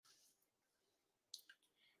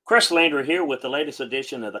Chris Landry here with the latest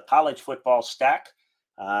edition of the College Football Stack.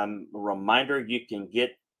 A reminder you can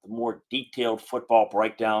get more detailed football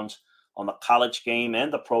breakdowns on the college game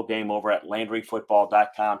and the pro game over at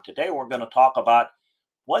LandryFootball.com. Today we're going to talk about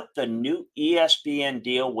what the new ESPN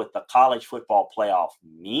deal with the college football playoff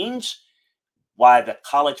means, why the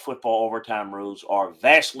college football overtime rules are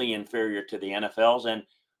vastly inferior to the NFL's, and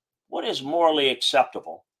what is morally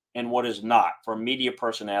acceptable and what is not for media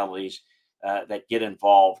personalities that get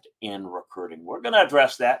involved in recruiting. We're going to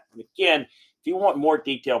address that. Again, if you want more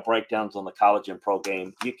detailed breakdowns on the college and pro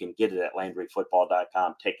game, you can get it at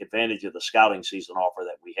LandryFootball.com. Take advantage of the scouting season offer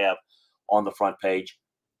that we have on the front page.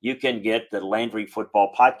 You can get the Landry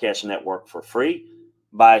Football Podcast Network for free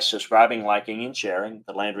by subscribing, liking, and sharing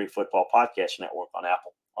the Landry Football Podcast Network on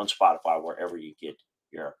Apple, on Spotify, wherever you get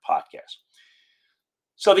your podcasts.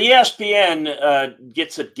 So the ESPN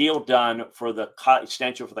gets a deal done for the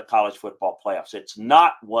extension for the college football playoffs. It's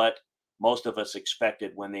not what most of us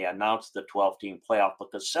expected when they announced the 12-team playoff,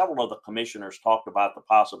 because several of the commissioners talked about the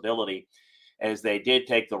possibility, as they did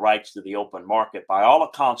take the rights to the open market. By all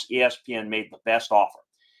accounts, ESPN made the best offer,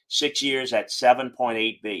 6 years at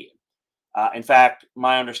 $7.8 billion. In fact,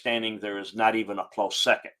 my understanding, there is not even a close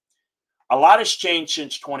second. A lot has changed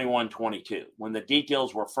since 21-22, when the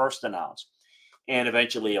details were first announced and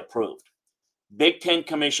eventually approved. Big Ten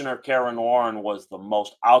Commissioner Karen Warren was the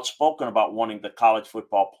most outspoken about wanting the college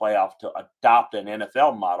football playoff to adopt an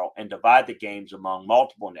NFL model and divide the games among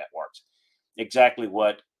multiple networks, exactly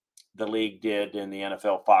what the league did in the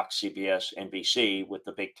NFL, Fox, CBS, NBC, with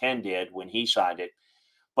the Big Ten did when he signed it.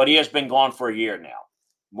 But he has been gone for a year now.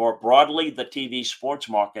 More broadly, the TV sports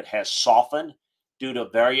market has softened due to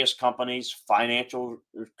various companies' financial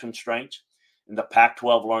constraints, and the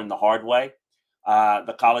Pac-12 learned the hard way.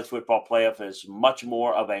 The college football playoff is much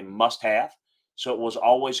more of a must-have, so it was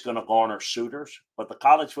always going to garner suitors. But the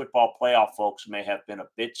college football playoff folks may have been a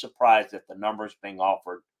bit surprised that the numbers being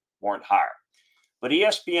offered weren't higher. But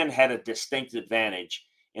ESPN had a distinct advantage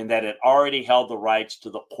in that it already held the rights to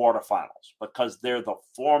the quarterfinals, because they're the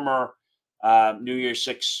former New Year's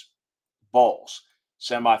Six bowls,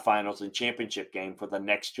 semifinals, and championship game for the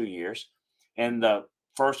next 2 years, and the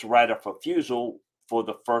first right of refusal for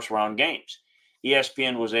the first round games.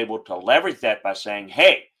 ESPN was able to leverage that by saying,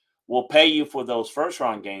 hey, we'll pay you for those first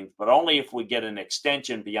round games, but only if we get an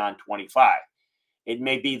extension beyond 25. It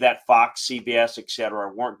may be that Fox, CBS,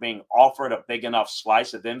 etc. weren't being offered a big enough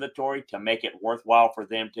slice of inventory to make it worthwhile for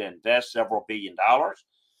them to invest several $billion.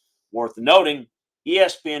 Worth noting,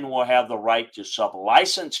 ESPN will have the right to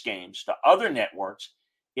sub-license games to other networks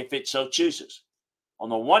if it so chooses. On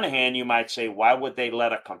the one hand, you might say, why would they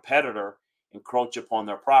let a competitor encroach upon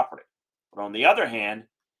their property? But on the other hand,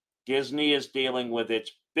 Disney is dealing with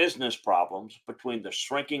its business problems between the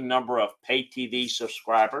shrinking number of pay TV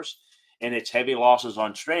subscribers and its heavy losses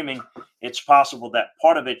on streaming. It's possible that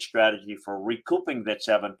part of its strategy for recouping that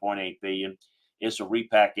 $7.8 billion is to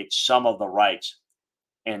repackage some of the rights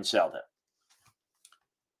and sell them.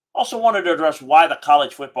 Also wanted to address why the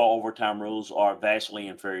college football overtime rules are vastly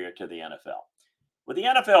inferior to the NFL. With the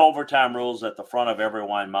NFL overtime rules at the front of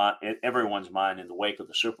everyone's mind in the wake of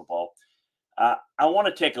the Super Bowl, I want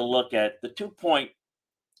to take a look at the 2-point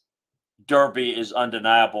derby. Is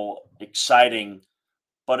undeniable, exciting,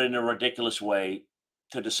 but in a ridiculous way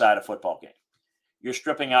to decide a football game. You're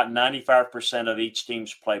stripping out 95% of each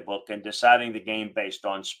team's playbook and deciding the game based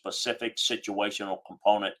on specific situational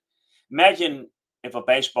component. Imagine if a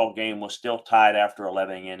baseball game was still tied after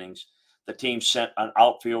 11 innings, the team sent an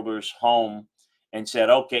outfielders home and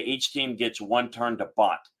said, okay, each team gets one turn to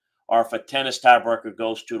bunt. Or if a tennis tiebreaker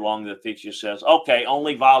goes too long, the fixture says, okay,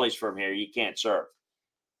 only volleys from here, you can't serve.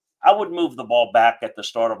 I would move the ball back at the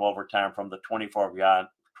start of overtime from the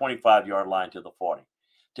 25-yard line to the 40.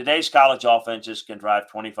 Today's college offenses can drive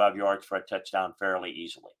 25 yards for a touchdown fairly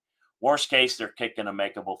easily. Worst case, they're kicking a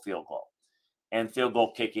makeable field goal. And field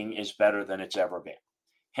goal kicking is better than it's ever been.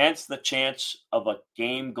 Hence the chance of a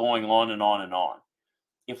game going on and on and on.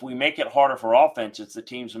 If we make it harder for offenses, the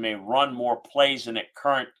teams may run more plays than it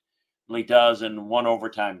currently does in one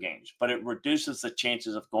overtime games, but it reduces the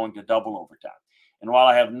chances of going to double overtime. And while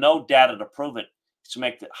I have no data to prove it, it's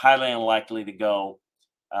makes it highly unlikely to go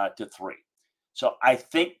to 3. So I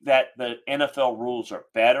think that the NFL rules are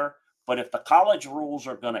better, but if the college rules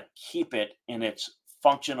are going to keep it in its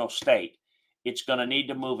functional state, it's going to need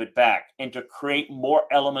to move it back and to create more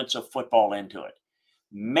elements of football into it.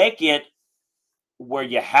 Make it where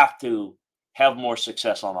you have to have more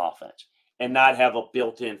success on offense and not have a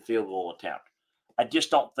built-in field goal attempt. I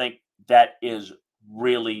just don't think that is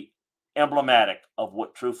really emblematic of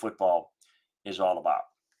what true football is all about.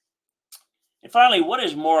 And finally, what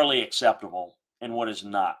is morally acceptable and what is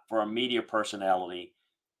not for a media personality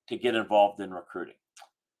to get involved in recruiting?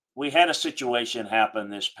 We had a situation happen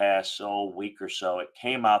this past week or so. It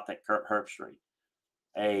came out that Kurt Herbstreit,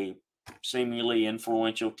 a seemingly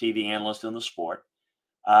influential TV analyst in the sport,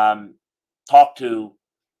 talked to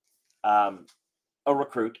um, a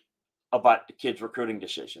recruit about the kid's recruiting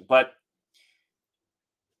decision. But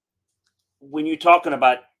when you're talking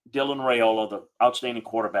about Dylan Raiola, the outstanding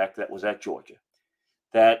quarterback that was at Georgia,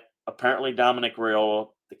 that apparently Dominic Raiola,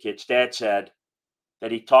 the kid's dad, said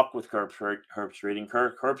that he talked with Herbstreit, and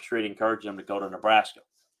Herbstreit encouraged him to go to Nebraska.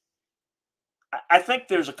 I think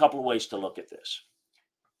there's a couple of ways to look at this.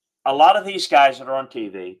 A lot of these guys that are on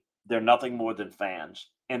TV, they're nothing more than fans,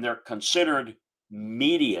 and they're considered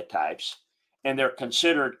media types, and they're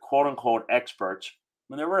considered quote unquote experts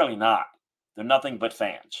when they're really not. They're nothing but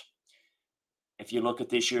fans. If you look at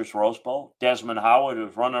this year's Rose Bowl, Desmond Howard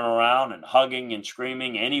was running around and hugging and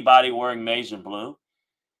screaming anybody wearing maize and blue.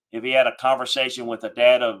 If he had a conversation with the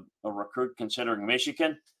dad of a recruit considering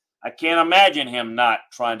Michigan, I can't imagine him not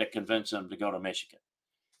trying to convince him to go to Michigan.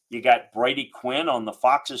 You got Brady Quinn on the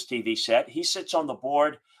Fox's TV set. He sits on the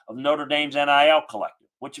board of Notre Dame's NIL collective,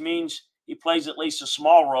 which means he plays at least a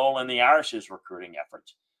small role in the Irish's recruiting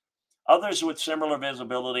efforts. Others with similar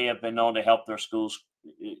visibility have been known to help their schools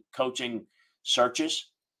coaching searches.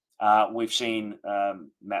 We've seen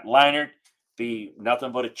Matt Leinart be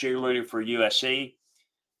nothing but a cheerleader for USC.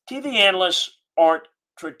 TV analysts aren't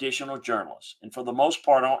traditional journalists, and for the most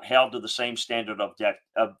part aren't held to the same standard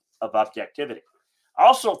of objectivity. I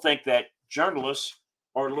also think that journalists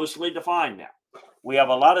are loosely defined now. We have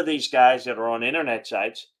a lot of these guys that are on internet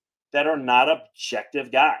sites that are not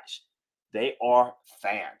objective guys. They are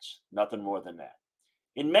fans, nothing more than that.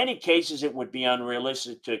 In many cases, it would be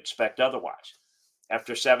unrealistic to expect otherwise.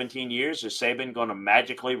 After 17 years, is Saban going to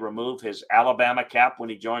magically remove his Alabama cap when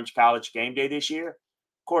he joins College Game Day this year?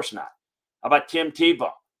 Of course not. How about Tim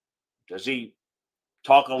Tebow? Does he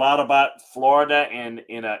talk a lot about Florida and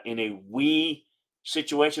in a we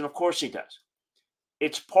situation? Of course he does.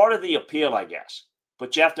 It's part of the appeal, I guess,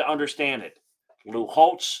 but you have to understand it. Lou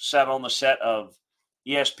Holtz sat on the set of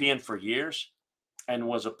ESPN for years and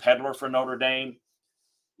was a peddler for Notre Dame.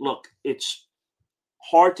 Look, it's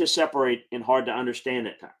hard to separate and hard to understand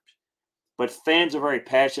at times, but fans are very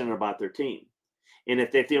passionate about their team. And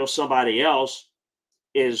if they feel somebody else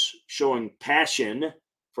is showing passion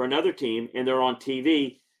for another team and they're on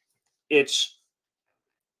TV, it's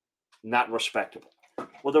not respectable.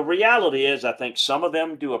 Well, the reality is, I think some of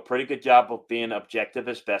them do a pretty good job of being objective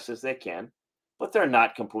as best as they can, but they're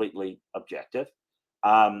not completely objective.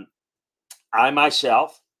 I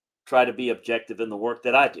myself try to be objective in the work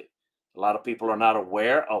that I do. A lot of people are not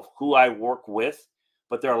aware of who I work with,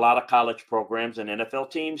 but there are a lot of college programs and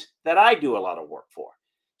NFL teams that I do a lot of work for.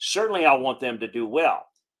 Certainly, I want them to do well,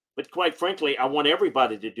 but quite frankly, I want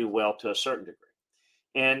everybody to do well to a certain degree.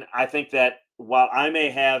 And I think that while I may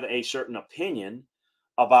have a certain opinion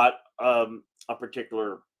about a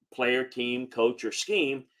particular player, team, coach, or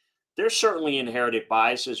scheme, there's certainly inherited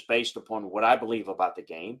biases based upon what I believe about the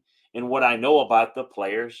game and what I know about the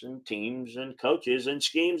players and teams and coaches and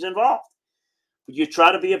schemes involved. You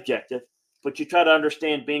try to be objective, but you try to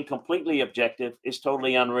understand being completely objective is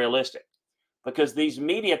totally unrealistic because these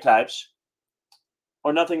media types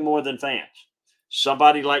are nothing more than fans.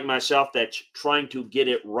 Somebody like myself that's trying to get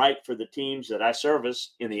it right for the teams that I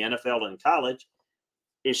service in the NFL and college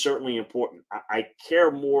is certainly important. I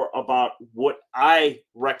care more about what I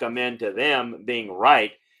recommend to them being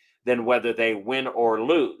right than whether they win or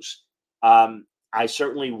lose. I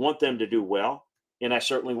certainly want them to do well, and I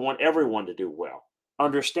certainly want everyone to do well,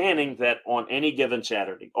 understanding that on any given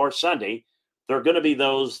Saturday or Sunday, there are going to be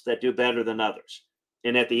those that do better than others.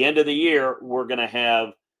 And at the end of the year, we're going to have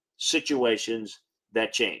situations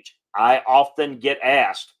that change. I often get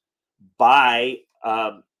asked by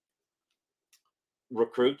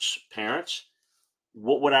recruits, parents,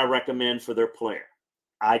 what would I recommend for their player?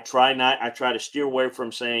 I try to steer away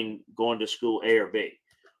from saying going to school A or B.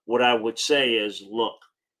 What I would say is, look,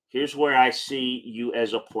 here's where I see you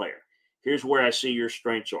as a player. Here's where I see your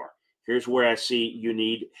strengths are. Here's where I see you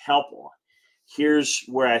need help on. Here's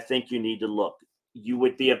where I think you need to look. You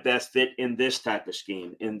would be a best fit in this type of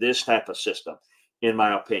scheme, in this type of system, in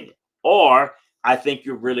my opinion. Or I think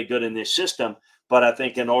you're really good in this system, but I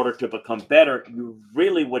think in order to become better, you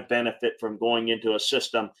really would benefit from going into a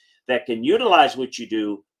system that can utilize what you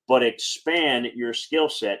do, but expand your skill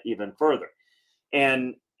set even further.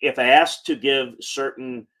 And if asked to give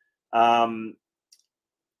certain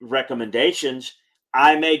recommendations,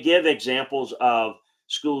 I may give examples of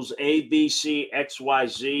schools A, B, C, X, Y,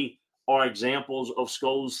 Z are examples of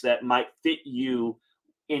schools that might fit you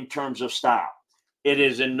in terms of style. It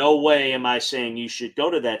is in no way am I saying you should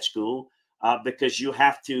go to that school because you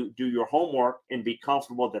have to do your homework and be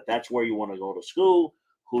comfortable that that's where you want to go to school,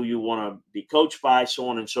 who you want to be coached by, so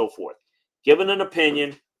on and so forth. Giving an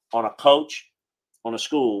opinion on a coach, on a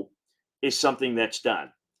school, is something that's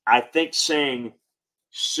done. I think saying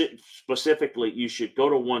specifically you should go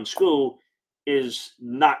to one school is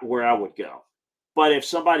not where I would go. But if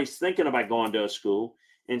somebody's thinking about going to a school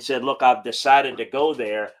and said, look, I've decided to go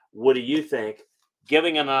there, what do you think?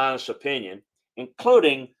 Giving an honest opinion,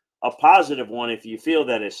 including a positive one if you feel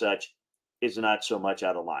that is such, is not so much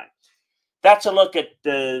out of line. That's a look at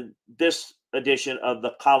this edition of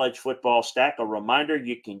the College Football Stack. A reminder,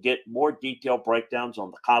 you can get more detailed breakdowns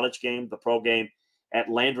on the college game, the pro game, at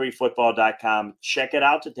LandryFootball.com. Check it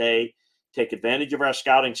out today. Take advantage of our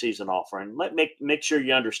scouting season offer. And make sure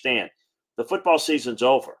you understand, the football season's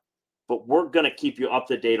over, but we're going to keep you up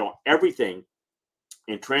to date on everything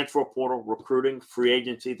in transfer portal, recruiting, free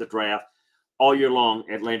agency, the draft, all year long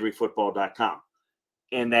at LandryFootball.com.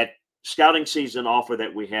 And that scouting season offer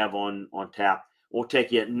that we have on tap will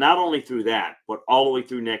take you not only through that, but all the way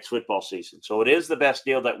through next football season. So it is the best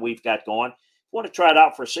deal that we've got going. If you want to try it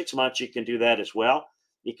out for 6 months, you can do that as well.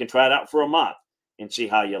 You can try it out for a month and see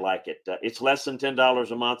how you like it. It's less than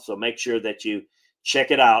 $10 a month, so make sure that you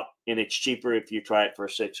check it out, and it's cheaper if you try it for a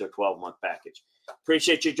 6 or 12-month package.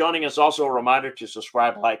 Appreciate you joining us. Also, a reminder to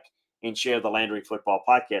subscribe, like, and share the Landry Football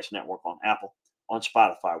Podcast Network on Apple, on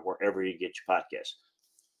Spotify, wherever you get your podcasts.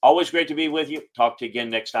 Always great to be with you. Talk to you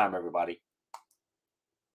again next time, everybody.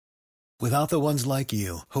 Without the ones like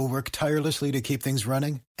you, who work tirelessly to keep things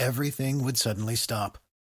running, everything would suddenly stop.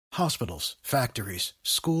 Hospitals, factories,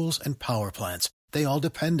 schools, and power plants, they all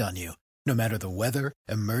depend on you. No matter the weather,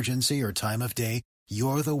 emergency, or time of day,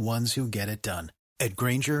 you're the ones who get it done. At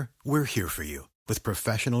Grainger, we're here for you with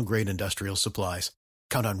professional-grade industrial supplies.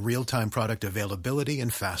 Count on real-time product availability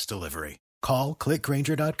and fast delivery. Call, click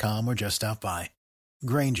Grainger.com, or just stop by.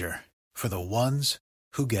 Grainger, for the ones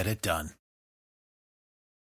who get it done.